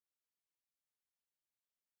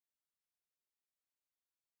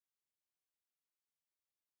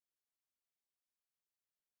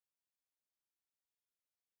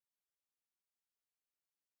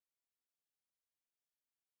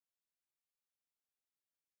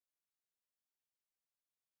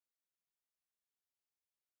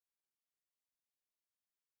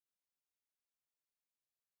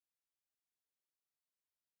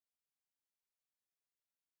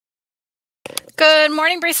Good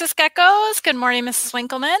morning, Braces Geckos. Good morning, Mrs.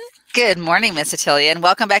 Winkleman. Good morning, Miss Attilia, and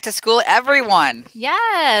welcome back to school, everyone.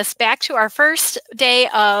 Yes, back to our first day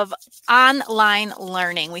of online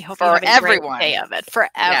learning. We hope you have a great day of it for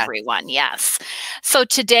everyone. Yes. So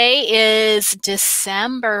today is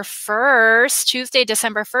December 1st, Tuesday,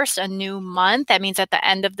 December 1st, a new month. That means at the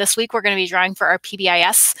end of this week, we're going to be drawing for our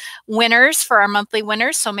PBIS winners, for our monthly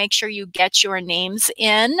winners. So make sure you get your names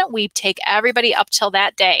in. We take everybody up till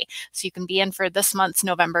that day, so you can be in for this month's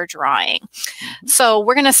November drawing. So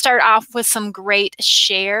we're going to start off with some great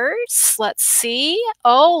shares. Let's see.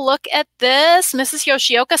 Oh, look at this. Mrs.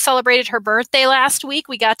 Yoshioka celebrated her birthday last week.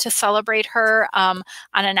 We got to celebrate her on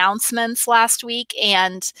announcements last week,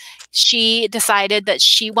 and she decided that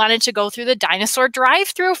she wanted to go through the dinosaur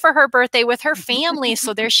drive-through for her birthday with her family.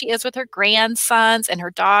 So there she is with her grandsons and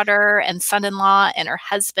her daughter and son-in-law and her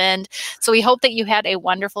husband. So we hope that you had a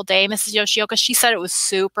wonderful day, Mrs. Yoshioka. She said it was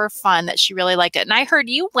super fun, that she really liked it. And I heard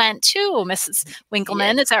you went too, Mrs.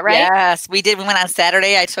 Winkleman. Is that right? Yes, we did. We went on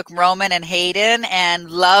Saturday. I took Roman and Hayden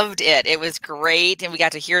and loved it. It was great. And we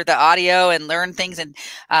got to hear the audio and learn things, and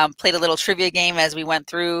played a little trivia game as we went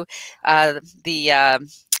through the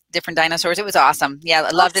different dinosaurs. It was awesome. Yeah, I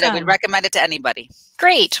loved it. I would recommend it to anybody.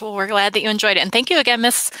 Great. Well, we're glad that you enjoyed it. And thank you again,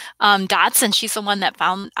 Miss Dotson. She's the one that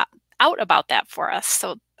found out about that for us.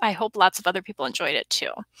 So I hope lots of other people enjoyed it too.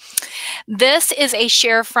 This is a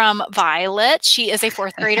share from Violet. She is a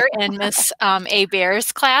fourth grader in Miss A.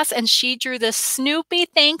 Bear's class, and she drew this Snoopy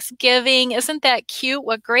Thanksgiving. Isn't that cute?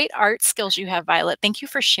 What great art skills you have, Violet. Thank you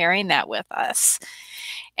for sharing that with us.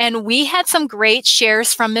 And we had some great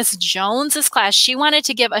shares from Miss Jones's class. She wanted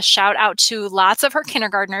to give a shout out to lots of her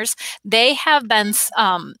kindergartners. They have been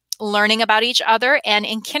learning about each other, and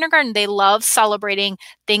in kindergarten they love celebrating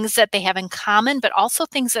things that they have in common, but also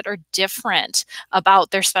things that are different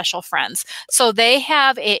about their special friends. So they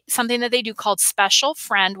have something that they do called Special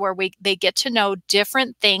Friend, where they get to know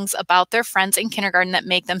different things about their friends in kindergarten that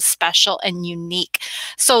make them special and unique.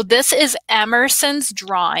 So this is Emerson's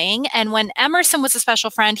drawing, and when Emerson was a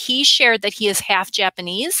special friend, he shared that he is half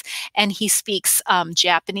Japanese and he speaks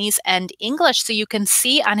Japanese and English. So you can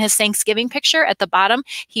see on his Thanksgiving picture at the bottom,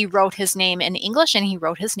 he wrote his name in English and he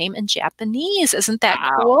wrote his name in Japanese. Isn't that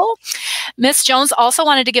cool? Miss Jones also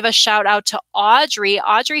wanted to give a shout out to Audrey.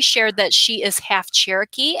 Audrey shared that she is half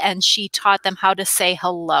Cherokee and she taught them how to say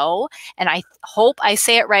hello. And I hope I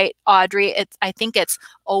say it right, Audrey. I think it's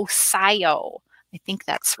Osayo. I think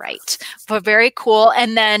that's right. But very cool.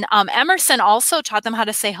 And then Emerson also taught them how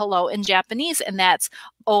to say hello in Japanese, and that's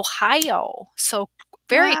Ohio. So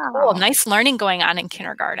very cool. Nice learning going on in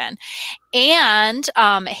kindergarten. And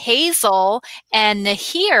Hazel and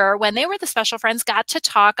Nahir, when they were the special friends, got to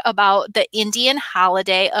talk about the Indian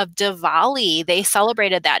holiday of Diwali. They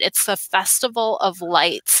celebrated that. It's the Festival of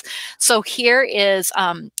Lights. So here is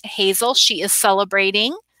Hazel. She is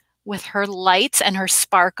celebrating with her lights and her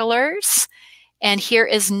sparklers. And here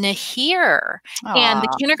is Nahir. And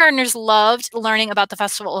the kindergartners loved learning about the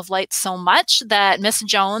Festival of Lights so much that Miss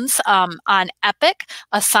Jones on Epic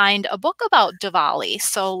assigned a book about Diwali,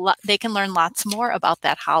 so they can learn lots more about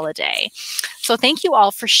that holiday. So thank you all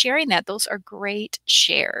for sharing that. Those are great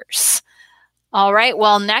shares. All right,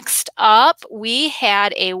 well, next up, we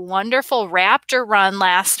had a wonderful Raptor run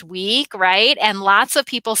last week, right? And lots of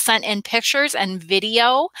people sent in pictures and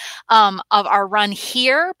video of our run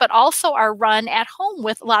here, but also our run at home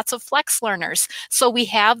with lots of Flex learners. So we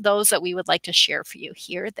have those that we would like to share for you.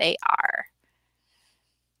 Here they are.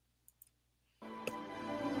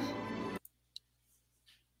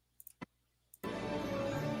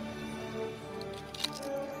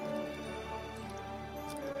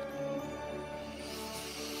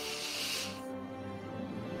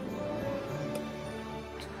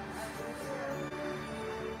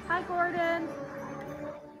 Hi, Gordon.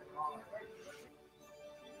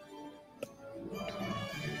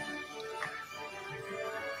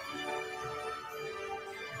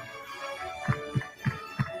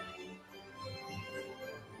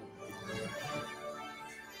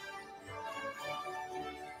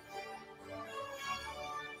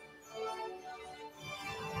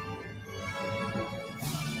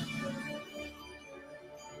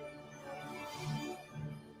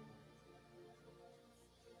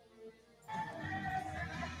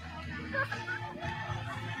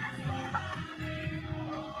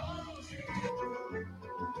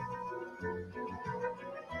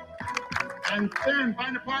 And then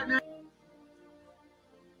find a partner.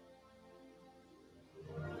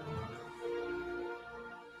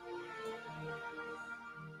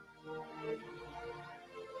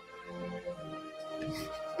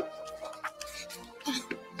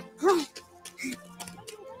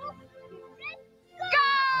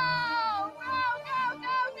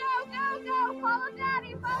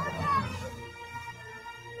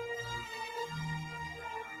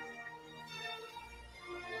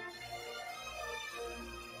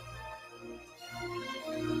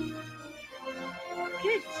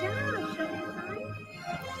 Good job, Showtime.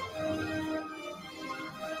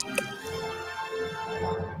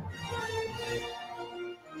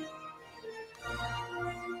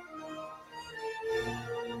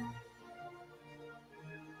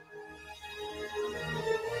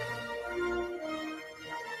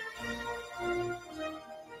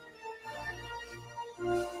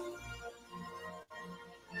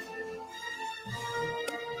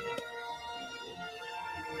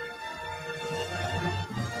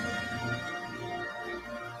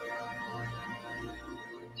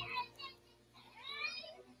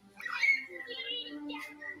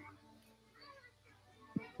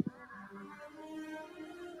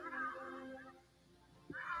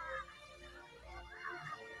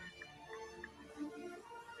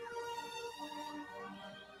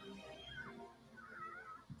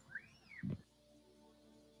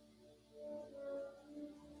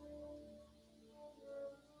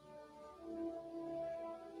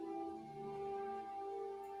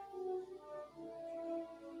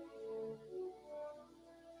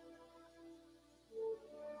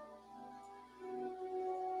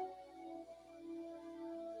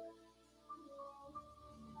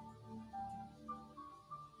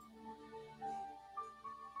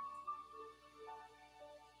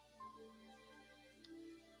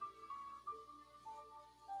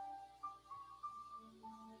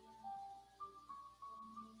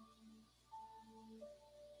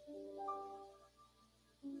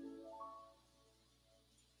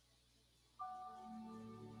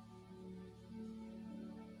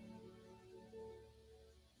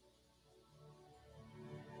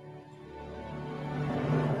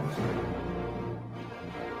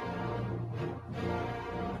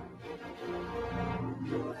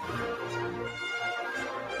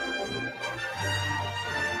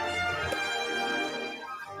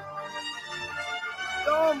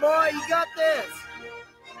 Go on, boy, you got this.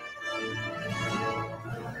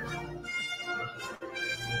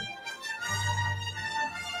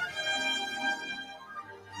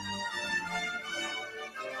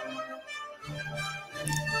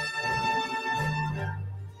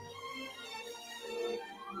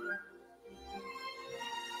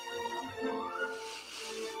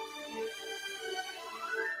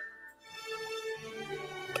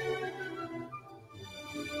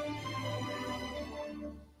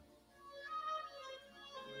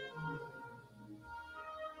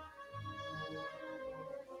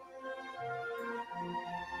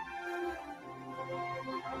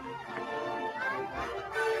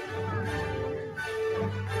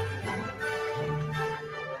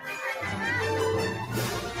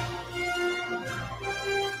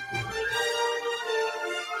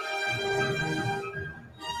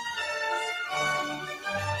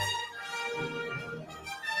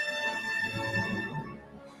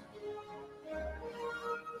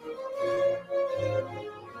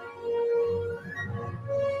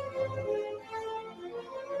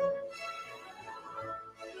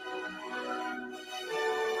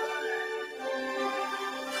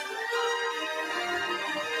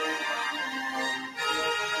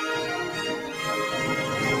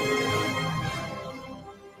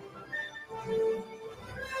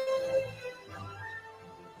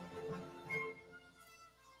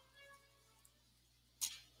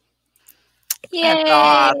 Yay! That's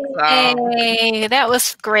awesome. That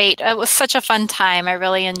was great. It was such a fun time. I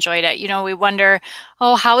really enjoyed it. You know, we wonder,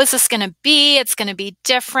 oh, how is this going to be? It's going to be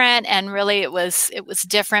different, and really, it was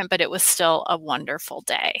different, but it was still a wonderful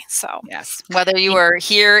day. So Yes, whether you were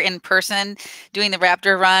here in person doing the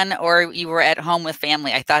Raptor run or you were at home with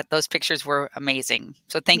family, I thought those pictures were amazing.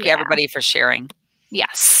 So thank you Yeah. everybody for sharing.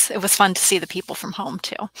 Yes, it was fun to see the people from home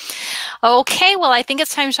too. Okay, well, I think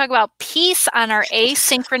it's time to talk about peace on our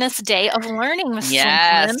asynchronous day of learning, Mrs.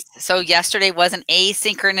 Yes. Winkleman. So yesterday was an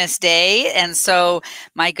asynchronous day. And so,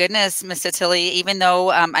 my goodness, Miss Tilly, even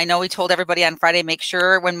though I know we told everybody on Friday, make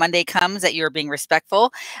sure when Monday comes that you're being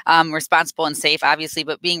respectful, responsible and safe, obviously,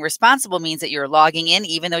 but being responsible means that you're logging in,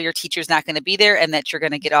 even though your teacher's not going to be there, and that you're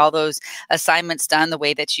going to get all those assignments done the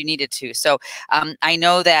way that you needed to. So I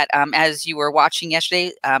know that as you were watching yesterday,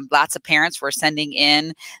 lots of parents were sending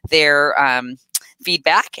in their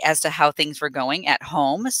feedback as to how things were going at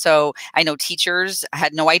home. So I know teachers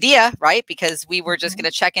had no idea, right? Because we were just going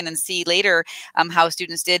to check in and see later how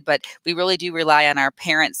students did, but we really do rely on our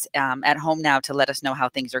parents at home now to let us know how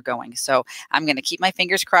things are going. So I'm going to keep my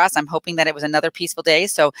fingers crossed. I'm hoping that it was another peaceful day.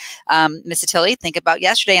 So Ms. Tilly, think about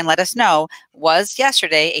yesterday and let us know, was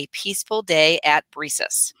yesterday a peaceful day at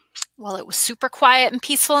Breesus? Well, it was super quiet and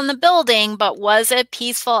peaceful in the building, but was it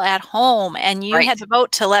peaceful at home? And you Right. had to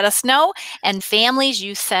vote to let us know. And families,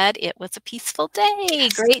 you said it was a peaceful day.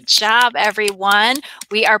 Great job, everyone.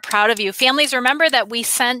 We are proud of you. Families, remember that we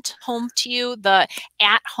sent home to you the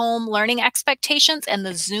at-home learning expectations and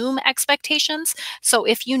the Zoom expectations. So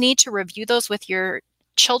if you need to review those with your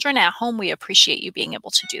children at home, we appreciate you being able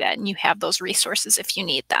to do that. And you have those resources if you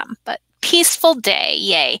need them. But peaceful day,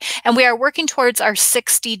 yay. And we are working towards our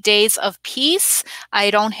 60 days of peace.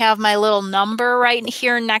 I don't have my little number right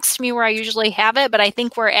here next to me where I usually have it, but I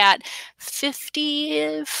think we're at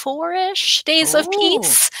 54-ish days of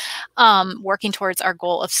peace, working towards our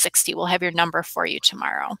goal of 60. We'll have your number for you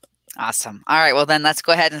tomorrow. Awesome. All right. Well, then let's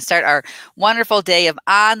go ahead and start our wonderful day of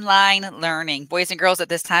online learning. Boys and girls, at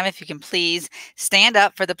this time, if you can please stand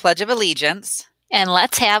up for the Pledge of Allegiance. And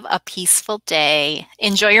let's have a peaceful day.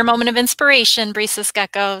 Enjoy your moment of inspiration, Breezus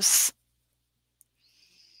Geckos.